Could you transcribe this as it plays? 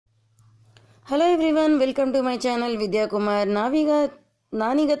Hello everyone, welcome to my channel ವಿದ್ಯಾ ಕುಮಾರ್.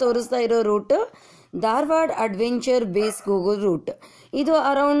 ನಾನೀಗ ತೋರಿಸ್ತಾ ಇರೋ ರೂಟ್ ಧಾರವಾಡ ಅಡ್ವೆಂಚರ್ ಬೇಸ್ಗೆ ಹೋಗೋ ರೂಟ್. ಇದು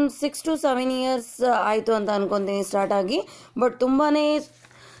ಅರೌಂಡ್ 6 to 7 years ಆಯಿತು ಅಂತ ಅನ್ಕೊತೀನಿ ಸ್ಟಾರ್ಟ್ ಆಗಿ. ಬಟ್ ತುಂಬಾ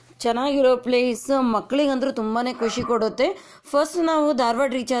ಚೆನ್ನಾಗಿರೋ ಪ್ಲೇಸ್, ಮಕ್ಕಳಿಗಂತೂ ತುಂಬಾ ಖುಷಿ ಕೊಡುತ್ತೆ. ಫಸ್ಟ್ ನಾವು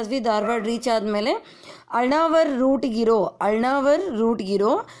ಧಾರವಾಡ ರೀಚ್ ಆದ್ವಿ. ಧಾರವಾಡ ರೀಚ್ ಆದಮೇಲೆ ಅಳ್ನಾವರ್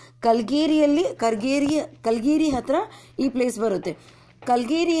ರೂಟ್ಗಿರೋ ಕಲ್ಗೇರಿ ಹತ್ರ ಈ ಪ್ಲೇಸ್ ಬರುತ್ತೆ.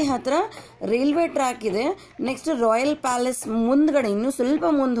 ಕಲ್ಗೇರಿ ಹತ್ರ ರೈಲ್ವೆ ಟ್ರ್ಯಾಕ್ ಇದೆ. ನೆಕ್ಸ್ಟ್ ರಾಯಲ್ ಪ್ಯಾಲೇಸ್ ಮುಂದ್ಗಡೆ ಇನ್ನೂ ಸ್ವಲ್ಪ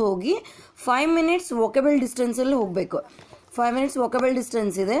ಮುಂದೆ ಹೋಗಿ 5 minutes ವಾಕಬಲ್ ಡಿಸ್ಟೆನ್ಸಲ್ಲಿ ಹೋಗಬೇಕು. 5 minutes ವಾಕಬಲ್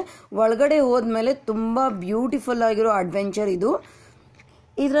ಡಿಸ್ಟೆನ್ಸ್ ಇದೆ. ಒಳಗಡೆ ಹೋದ್ಮೇಲೆ ತುಂಬ ಬ್ಯೂಟಿಫುಲ್ ಆಗಿರೋ ಅಡ್ವೆಂಚರ್ ಇದು.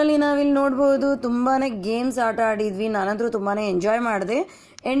 ಇದರಲ್ಲಿ ನಾವಿಲ್ಲಿ ನೋಡ್ಬೋದು ತುಂಬಾ ಗೇಮ್ಸ್ ಆಟ ಆಡಿದ್ವಿ. ನಾನಂತರೂ ತುಂಬಾ ಎಂಜಾಯ್ ಮಾಡಿದೆ.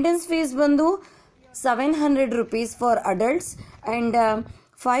 ಎಂಟ್ರೆನ್ಸ್ ಫೀಸ್ ಬಂದು 700 rupees for adults and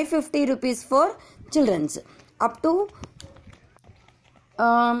 550 rupees for children's. Up to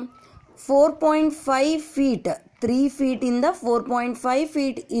 4.5 feet 3 feet ಇಂದ 4.5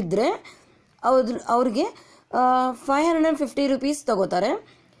 feet ಇದ್ದರೆ ಅವ್ರಿಗೆ 550 rupees ತಗೋತಾರೆ.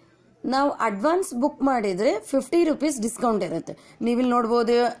 ನಾವು ಅಡ್ವಾನ್ಸ್ ಬುಕ್ ಮಾಡಿದರೆ 50 rupees ಡಿಸ್ಕೌಂಟ್ ಇರುತ್ತೆ. ನೀವಿಲ್ಲಿ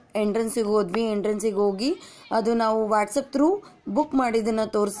ನೋಡ್ಬೋದು ಎಂಟ್ರೆನ್ಸಿಗೆ ಹೋದ್ವಿ. ಎಂಟ್ರೆನ್ಸಿಗೆ ಹೋಗಿ ಅದು ನಾವು ವಾಟ್ಸಪ್ ಥ್ರೂ ಬುಕ್ ಮಾಡಿದ್ದನ್ನು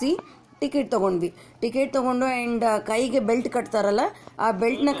ತೋರಿಸಿ ಟಿಕೆಟ್ ತೊಗೊಂಡ್ವಿ. ಟಿಕೆಟ್ ತೊಗೊಂಡು ಆ್ಯಂಡ್ ಕೈಗೆ ಬೆಲ್ಟ್ ಕಟ್ತಾರಲ್ಲ, ಆ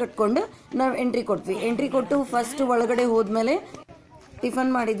ಬೆಲ್ಟ್ನ ಕಟ್ಕೊಂಡು ನಾವು ಎಂಟ್ರಿ ಕೊಟ್ವಿ. ಎಂಟ್ರಿ ಕೊಟ್ಟು ಫಸ್ಟ್ ಒಳಗಡೆ ಹೋದ್ಮೇಲೆ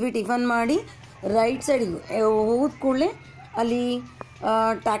ಟಿಫನ್ ಮಾಡಿದ್ವಿ. ಟಿಫನ್ ಮಾಡಿ ರೈಟ್ ಸೈಡಿಗೆ ಹೋದ ಕೂಡಲೇ ಅಲ್ಲಿ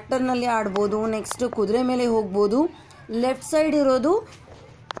ಟ್ರ್ಯಾಕ್ಟರ್ನಲ್ಲಿ ಆಡ್ಬೋದು. ನೆಕ್ಸ್ಟ್ ಕುದುರೆ ಮೇಲೆ ಹೋಗ್ಬೋದು. ಲೆಫ್ಟ್ ಸೈಡ್ ಇರೋದು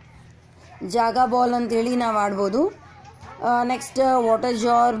ಜಾಗ ಬಾಲ್ ಅಂತೇಳಿ ನಾವು ಆಡ್ಬೋದು. ನೆಕ್ಸ್ಟ್ ವಾಟರ್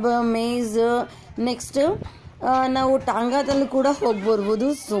ಜಾರ್ಬ್, ಮೇಜ್, ನೆಕ್ಸ್ಟ್ ನಾವು ಟಾಂಗಾದಲ್ಲಿ ಕೂಡ ಹೋಗ್ಬರ್ಬೋದು.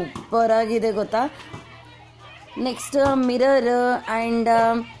 ಸೂಪರ್ ಆಗಿದೆ ಗೊತ್ತಾ. ನೆಕ್ಸ್ಟ್ ಮಿರರ್ ಆ್ಯಂಡ್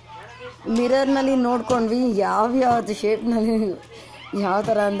ಮಿರರ್ನಲ್ಲಿ ನೋಡ್ಕೊಂಡ್ವಿ ಯಾವ್ಯಾವ್ದು ಶೇಪ್ನಲ್ಲಿ ಯಾವ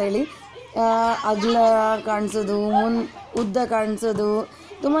ಥರ ಅಂತೇಳಿ. ಅಗಲ ಕಾಣಿಸೋದು, ಉದ್ದ ಕಾಣಿಸೋದು,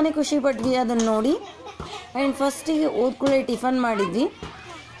 ತುಂಬಾ ಖುಷಿ ಪಟ್ವಿ ಅದನ್ನು ನೋಡಿ. ಆ್ಯಂಡ್ ಫಸ್ಟಿಗೆ ಓದ್ಕೊಳ್ಳೆ ಟಿಫನ್ ಮಾಡಿದ್ವಿ.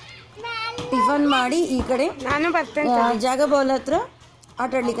 ಟಿಫನ್ ಮಾಡಿ ಈ ಕಡೆ ಜಾಗ ಬಾಲ್ ಹತ್ರ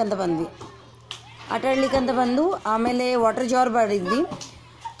ಆಟಾಡ್ಲಿಕ್ಕಂತ ಬಂದು ಆಮೇಲೆ ವಾಟರ್ ಜಾರ್ಬ್ ಆಡಿದ್ವಿ.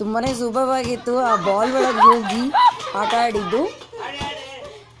 ತುಂಬಾ ಸುಲಭವಾಗಿತ್ತು. ಆ ಬಾಲ್ ಒಳಗೆ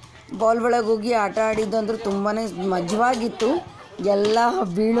ಹೋಗಿ ಆಟ ಆಡಿದ್ದು ಅಂದ್ರೆ ತುಂಬಾ ಮಜವಾಗಿತ್ತು. ಎಲ್ಲ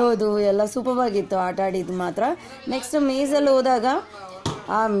ಬೀಳೋದು ಎಲ್ಲ ಸೂಪರಾಗಿತ್ತು ಆಟ ಆಡಿದ್ದು ಮಾತ್ರ. ನೆಕ್ಸ್ಟ್ ಮೇಜಲ್ಲಿ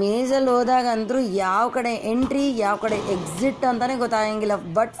ಹೋದಾಗ ಅಂದರೂ ಯಾವ ಕಡೆ ಎಂಟ್ರಿ ಯಾವ ಕಡೆ ಎಕ್ಸಿಟ್ ಅಂತಲೇ ಗೊತ್ತಾಗಂಗಿಲ್ಲ.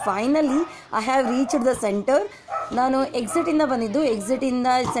 But finally I have reached the centre. ನಾನು ಎಕ್ಸಿಟಿಂದ ಬಂದಿದ್ದು. ಎಕ್ಸಿಟಿಂದ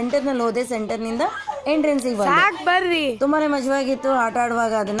ಸೆಂಟರ್ನಲ್ಲಿ ಹೋದೆ. ಸೆಂಟರ್ನಿಂದ ಎಂಟ್ರೆನ್ಸಿಗೆ ಬಂದೆ. ತುಂಬಾ ಮಜವಾಗಿತ್ತು ಆಟ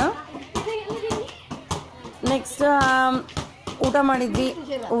ಆಡುವಾಗ ಅದನ್ನು. ನೆಕ್ಸ್ಟ್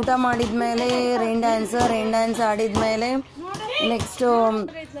ಊಟ ಮಾಡಿದ್ಮೇಲೆ rain dance ಆಡಿದ್ಮೇಲೆ next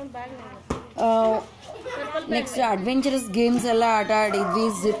adventurous games ಎಲ್ಲ ಆಟ ಆಡಿದ್ವಿ.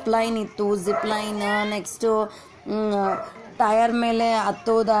 ಜಿಪ್ ಲೈನ್ ಇತ್ತು. ನೆಕ್ಸ್ಟು ಟಯರ್ ಮೇಲೆ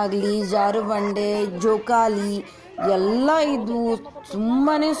ಹತ್ತೋದಾಗಲಿ, ಜಾರುಬಂಡೆ, ಜೋಕಾಲಿ ಎಲ್ಲ ಇದು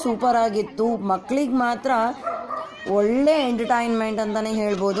ತುಂಬಾ ಸೂಪರ್ ಆಗಿತ್ತು. ಮಕ್ಕಳಿಗೆ ಮಾತ್ರ ಒಳ್ಳೆ ಎಂಟರ್ಟೈನ್ಮೆಂಟ್ ಅಂತಲೇ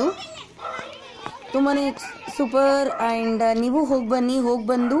ಹೇಳ್ಬೋದು. ತುಂಬಾ ಸೂಪರ್. ಆ್ಯಂಡ್ ನೀವು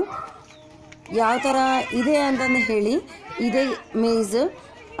ಹೋಗ್ಬಂದು ಯಾವ ಥರ ಇದೆ ಅಂತಂದು ಹೇಳಿ. ಇದೇ ಮೇಜ್.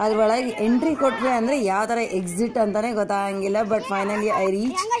 ಅದ್ರೊಳಗೆ ಎಂಟ್ರಿ ಕೊಟ್ವಿ ಅಂದರೆ ಯಾವ ಥರ ಎಕ್ಸಿಟ್ ಅಂತಲೇ ಗೊತ್ತಾಗಂಗಿಲ್ಲ. But finally I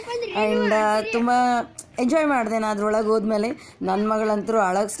reach and ತುಂಬ ಎಂಜಾಯ್ ಮಾಡಿದೆ ನಾನು ಅದ್ರೊಳಗೆ ಹೋದ್ಮೇಲೆ. ನನ್ನ ಮಗಳಂತರೂ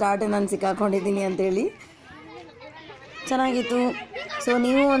ಅಳಗೆ ಸ್ಟಾರ್ಟ್, ನಾನು ಸಿಕ್ಕಾಕೊಂಡಿದ್ದೀನಿ ಅಂತೇಳಿ. ಚೆನ್ನಾಗಿತ್ತು. ಸೊ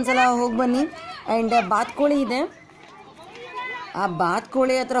ನೀವು ಒಂದ್ಸಲ ಹೋಗಿ ಬನ್ನಿ. ಆ್ಯಂಡ್ ಬಾತ್ಕೋಳಿ ಇದೆ. ಆ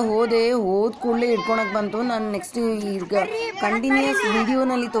ಬಾತ್ಕೋಳಿ ಹತ್ರ ಹೋದ ಕೂಡಲೇ ಹಿಡ್ಕೊಳಕ್ಕೆ ಬಂತು. ನಾನು ನೆಕ್ಸ್ಟ್ ಈಗ ಕಂಟಿನ್ಯೂಸ್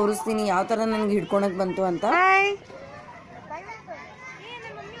ವಿಡಿಯೋನಲ್ಲಿ ತೋರಿಸ್ತೀನಿ ಯಾವ ಥರ ನನಗೆ ಹಿಡ್ಕೊಳಕ್ಕೆ ಬಂತು ಅಂತ.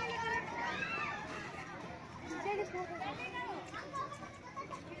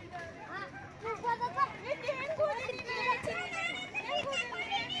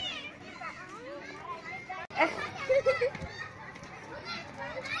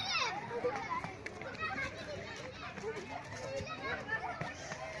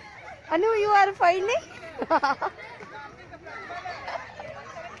 Anu, you are finding?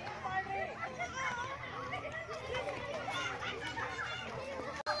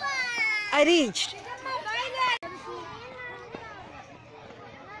 I reached.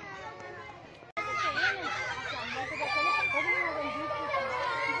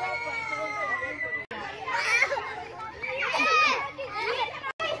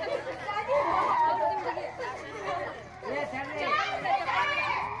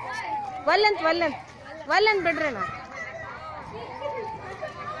 ವಲ್ಲಂತ ಬಿಡ್ರಣ.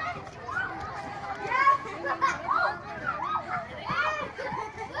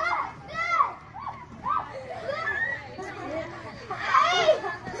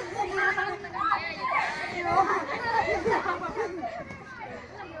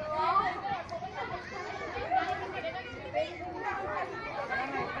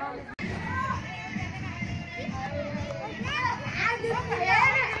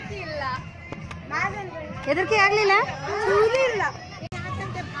 ಎದಕ್ಕೆ ಆಗ್ಲಿಲ್ಲ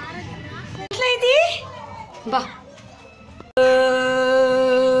ಬಾ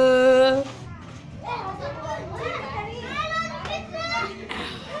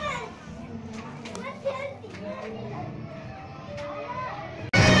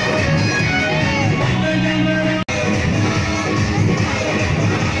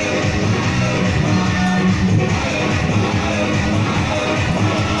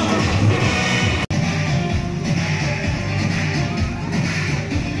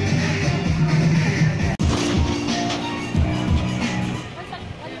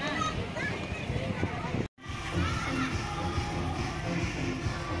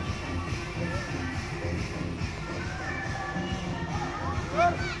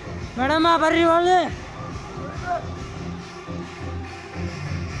ಮೇಡಮ್ ಬರ್ರಿ ಒಳ್ಳೆ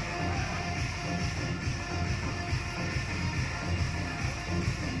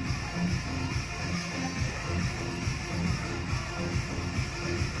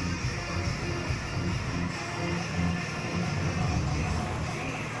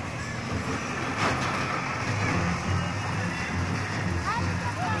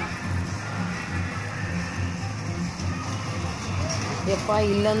ಯಪ್ಪ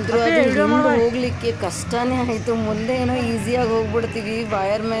ಇಲ್ಲಂದ್ರೂ ಅದು ಹಿಂದೆ ಹೋಗ್ಲಿಕ್ಕೆ ಕಷ್ಟನೇ ಆಯಿತು. ಮುಂದೆ ಏನೋ ಈಸಿಯಾಗಿ ಹೋಗ್ಬಿಡ್ತೀವಿ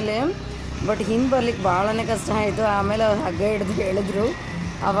ವಾಯರ್ ಮೇಲೆ, ಬಟ್ ಹಿಂದೆ ಬರ್ಲಿಕ್ಕೆ ಭಾಳನೇ ಕಷ್ಟ ಆಯಿತು. ಆಮೇಲೆ ಅವ್ರು ಹಗ್ಗ ಹಿಡಿದು ಹೇಳಿದ್ರು,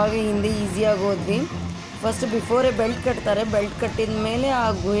 ಆವಾಗ ಹಿಂದೆ ಈಸಿಯಾಗಿ ಹೋದ್ವಿ. ಫಸ್ಟ್ ಬಿಫೋರೇ ಬೆಲ್ಟ್ ಕಟ್ತಾರೆ. ಬೆಲ್ಟ್ ಕಟ್ಟಿದ ಮೇಲೆ ಆ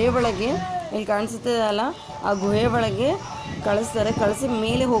ಗುಹೆ ಒಳಗೆ ಇಲ್ಲಿ ಕಾಣಿಸುತ್ತೆ ಅಲ್ಲ, ಆ ಗುಹೆ ಒಳಗೆ ಕಳಿಸ್ತಾರೆ. ಕಳಿಸಿ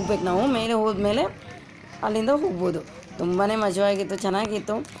ಮೇಲೆ ಹೋಗ್ಬೇಕು ನಾವು. ಮೇಲೆ ಹೋದ್ಮೇಲೆ ಅಲ್ಲಿಂದ ಹೋಗ್ಬೋದು. ತುಂಬಾ ಮಜವಾಗಿತ್ತು,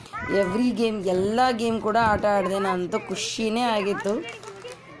 ಚೆನ್ನಾಗಿತ್ತು. ಎವ್ರಿ ಗೇಮ್, ಎಲ್ಲ ಗೇಮ್ ಕೂಡ ಆಟ ಆಡಿದೆ ನಾನಂತೂ. ಖುಷಿನೇ ಆಗಿತ್ತು.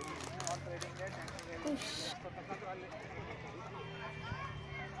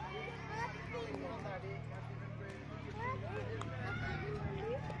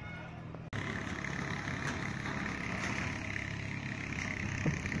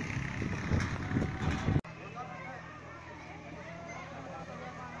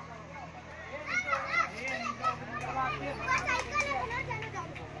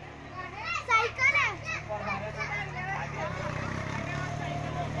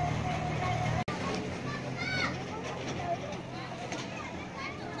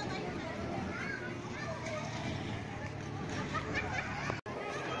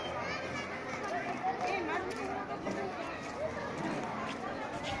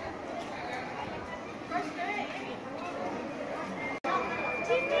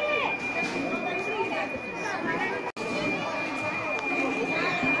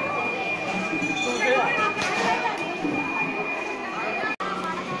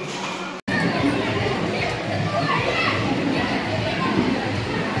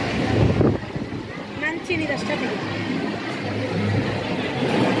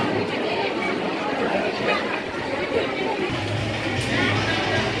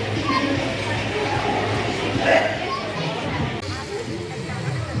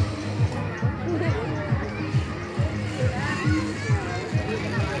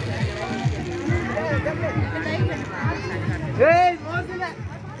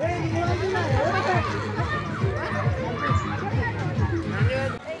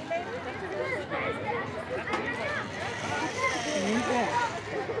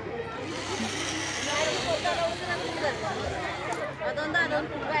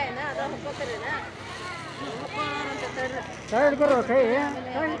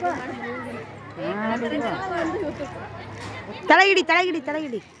 ತಳಗಿಡಿ ತಳಗಿಡಿ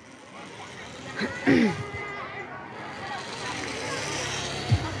ತಳಗಿಡಿ.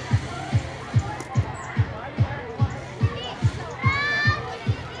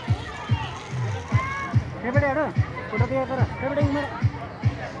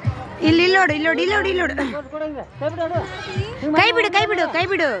 ಇಲ್ಲಿ ನೋಡು, ಇಲ್ಲಿ ನೋಡಿ, ಇಲ್ಲಿ ನೋಡಿ, ಇಲ್ಲಿ ನೋಡು. ಕೈ ಬಿಡು, ಕೈ ಬಿಡು, ಕೈ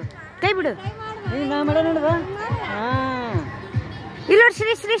ಬಿಡು, ಕೈ ಬಿಡು. ಇಲ್ಲಿ ನೋಡಿ,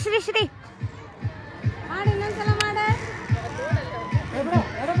 ಶ್ರೀ ಶ್ರೀ ಶ್ರೀ ಶ್ರೀ ಇನ್ನೊಂದ್ಸಲ ಮಾಡ.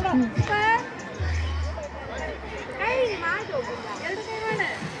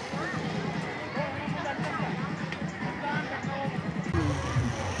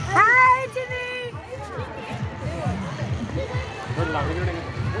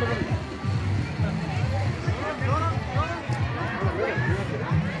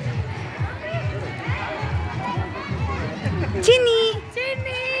 ಚಿನ್ನಿ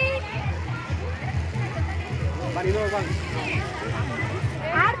ಚಿನ್ನಿ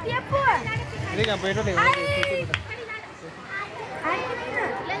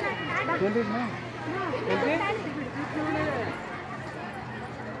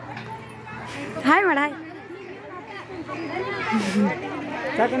ಹಾಯ್ ಮಾಡ.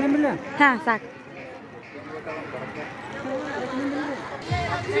 ಹಾಂ ಸಾಕು.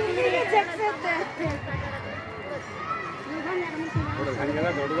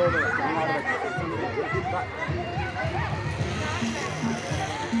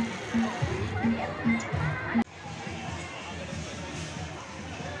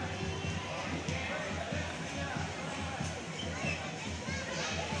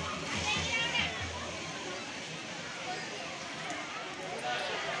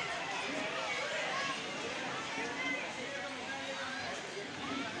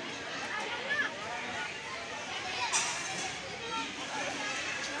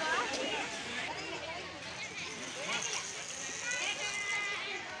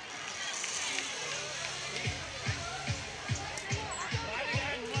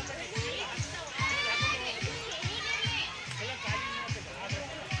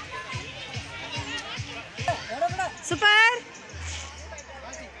 ಸೂಪರ್,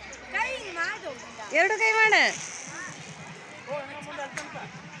 ಎರಡು ಕೈ ಮಾಡ.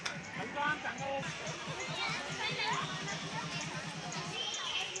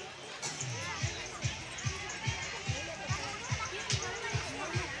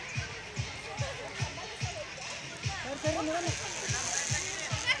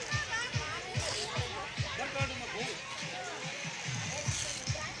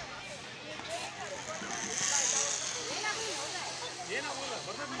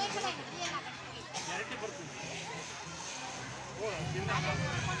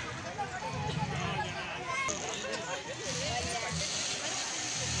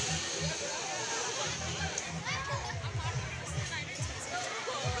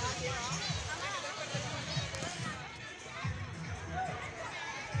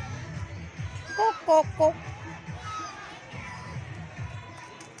 Kok.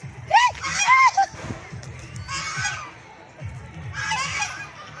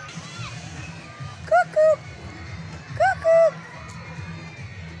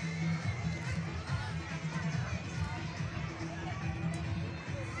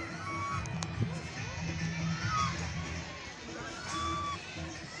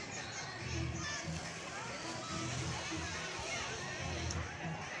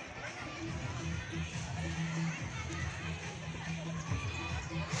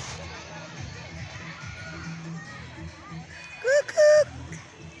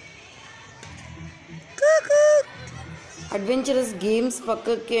 ಅಡ್ವೆಂಚರಸ್ ಗೇಮ್ಸ್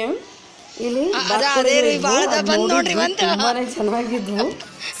ಪಕ್ಕಕ್ಕೆ ಇಲ್ಲಿ ತುಂಬಾನೇ ಚೆನ್ನಾಗಿದ್ವು.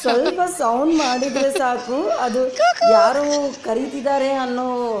 ಸ್ವಲ್ಪ ಸೌಂಡ್ ಮಾಡಿದ್ರೆ ಸಾಕು ಅದು ಯಾರು ಕರೀತಿದ್ದಾರೆ ಅನ್ನೋ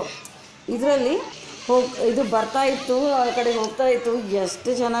ಇದರಲ್ಲಿ ಇದು ಬರ್ತಾ ಇತ್ತು, ಆ ಕಡೆ ಹೋಗ್ತಾ ಇತ್ತು. ಎಷ್ಟು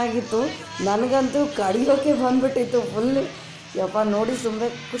ಚೆನ್ನಾಗಿತ್ತು, ನನಗಂತೂ ಕಡಿಯೋಕೆ ಬಂದ್ಬಿಟ್ಟಿತ್ತು ಫುಲ್. ಯಪ್ಪ ನೋಡಿ ಸುಮ್ಮನೆ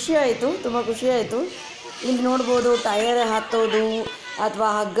ಖುಷಿ ಆಯಿತು, ತುಂಬ ಖುಷಿ ಆಯಿತು. ಇಲ್ಲಿ ನೋಡ್ಬೋದು ಟಯರ್ ಹತ್ತೋದು ಅಥವಾ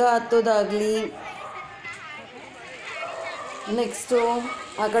ಹಗ್ಗ ಹತ್ತೋದಾಗಲಿ, ನೆಕ್ಸ್ಟು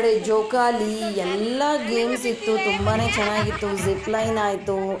ಆ ಕಡೆ ಜೋಕಾಲಿ ಎಲ್ಲ ಗೇಮ್ಸ್ ಇತ್ತು, ತುಂಬಾ ಚೆನ್ನಾಗಿತ್ತು. ಜಿಪ್ ಲೈನ್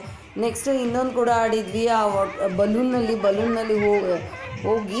ಆಯಿತು. ನೆಕ್ಸ್ಟು ಇನ್ನೊಂದು ಕೂಡ ಆಡಿದ್ವಿ, ಆ ಬಲೂನ್ನಲ್ಲಿ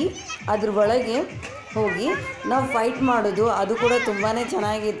ಹೋಗಿ ಅದ್ರ ಒಳಗೆ ಹೋಗಿ ನಾವು ಫೈಟ್ ಮಾಡೋದು, ಅದು ಕೂಡ ತುಂಬಾ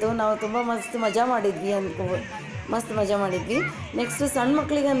ಚೆನ್ನಾಗಿತ್ತು. ನಾವು ತುಂಬ ಮಸ್ತ್ ಮಜಾ ಮಾಡಿದ್ವಿ. ನೆಕ್ಸ್ಟ್ ಸಣ್ಣ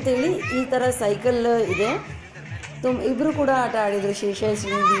ಮಕ್ಕಳಿಗಂತೇಳಿ ಈ ಥರ ಸೈಕಲ್ ಇದೆ, ಇಬ್ಬರು ಕೂಡ ಆಟ ಆಡಿದರು.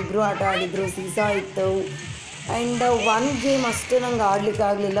 ಶೇಷಾಶ್ರೀ ಇಬ್ಬರು ಆಟ ಆಡಿದರು. ಸೀಸಾ ಇತ್ತು. ಆ್ಯಂಡ್ ಒನ್ ಗೇಮ್ ಅಷ್ಟೇ ನಂಗೆ ಆಡ್ಲಿಕ್ಕೆ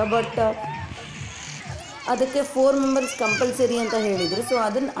ಆಗಲಿಲ್ಲ, ಬಟ್ ಅದಕ್ಕೆ 4 ಮೆಂಬರ್ಸ್ ಕಂಪಲ್ಸರಿ ಅಂತ ಹೇಳಿದರು. ಸೊ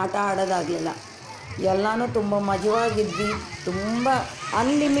ಅದನ್ನು ಆಟ ಆಡೋದಾಗಲಿಲ್ಲ. ಎಲ್ಲನೂ ತುಂಬ ಮಜವಾಗಿದ್ವಿ. ತುಂಬ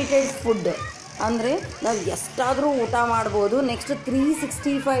ಅನ್ಲಿಮಿಟೆಡ್ ಫುಡ್, ಅಂದರೆ ನಾವು ಎಷ್ಟಾದರೂ ಊಟ ಮಾಡ್ಬೋದು. ನೆಕ್ಸ್ಟ್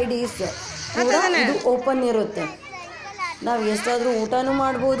 365 ಡೇಸ್ ಕೂಡ ಇದು ಓಪನ್ ಇರುತ್ತೆ, ನಾವು ಎಷ್ಟಾದರೂ ಊಟನೂ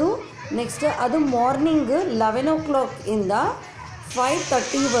ಮಾಡ್ಬೋದು. ನೆಕ್ಸ್ಟ್ ಅದು ಮಾರ್ನಿಂಗ್ 11 o'clock ಇಂದ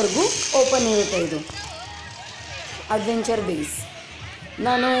 5:30ವರೆಗೂ ಓಪನ್ ಇರುತ್ತೆ. ಇದು ಅಡ್ವೆಂಚರ್ ಬೇಸ್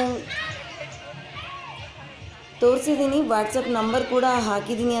ನಾನು ತೋರಿಸಿದ್ದೀನಿ. ವಾಟ್ಸಪ್ ನಂಬರ್ ಕೂಡ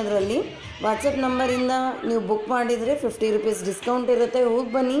ಹಾಕಿದ್ದೀನಿ ಅದರಲ್ಲಿ. ವಾಟ್ಸಪ್ ನಂಬರಿಂದ ನೀವು ಬುಕ್ ಮಾಡಿದರೆ 50 ರೂಪೀಸ್ ಡಿಸ್ಕೌಂಟ್ ಇರುತ್ತೆ. ಹೋಗಿ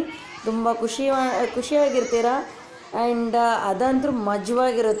ಬನ್ನಿ, ತುಂಬ ಖುಷಿಯಾಗಿರ್ತೀರ. ಆ್ಯಂಡ್ ಅದಂತೂ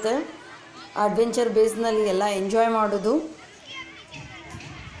ಮಜವಾಗಿರುತ್ತೆ. ಅಡ್ವೆಂಚರ್ ಬೇಸ್ನಲ್ಲಿ ಎಲ್ಲ ಎಂಜಾಯ್ ಮಾಡೋದು.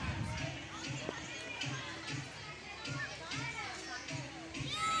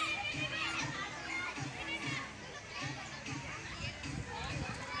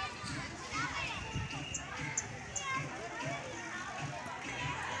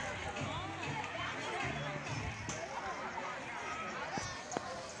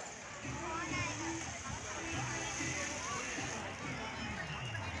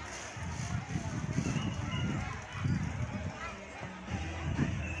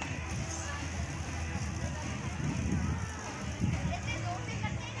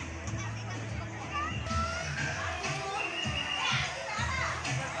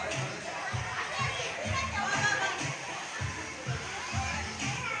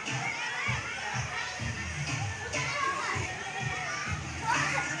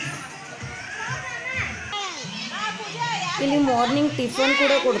 ಇಲ್ಲಿ ಮಾರ್ನಿಂಗ್ ಟಿಫನ್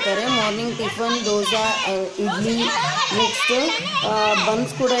ಕೂಡ ಕೊಡ್ತಾರೆ. Morning tiffin dosa, idli, next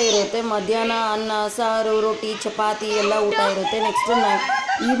buns ಕೂಡ ಇರುತ್ತೆ. ಮಧ್ಯಾಹ್ನ ಅನ್ನ, ಸಾರು, ರೊಟ್ಟಿ, ಚಪಾತಿ ಎಲ್ಲ ಊಟ ಇರುತ್ತೆ. ನೆಕ್ಸ್ಟ್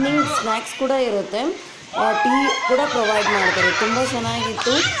ಈವ್ನಿಂಗ್ ಸ್ನ್ಯಾಕ್ಸ್ ಕೂಡ ಇರುತ್ತೆ. ಟೀ ಕೂಡ ಪ್ರೊವೈಡ್ ಮಾಡ್ತಾರೆ. ತುಂಬ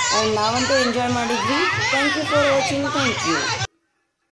ಚೆನ್ನಾಗಿತ್ತು ಆ್ಯಂಡ್ ನಾವಂತೂ ಎಂಜಾಯ್ ಮಾಡಿದ್ವಿ. Thank you for watching. Thank you.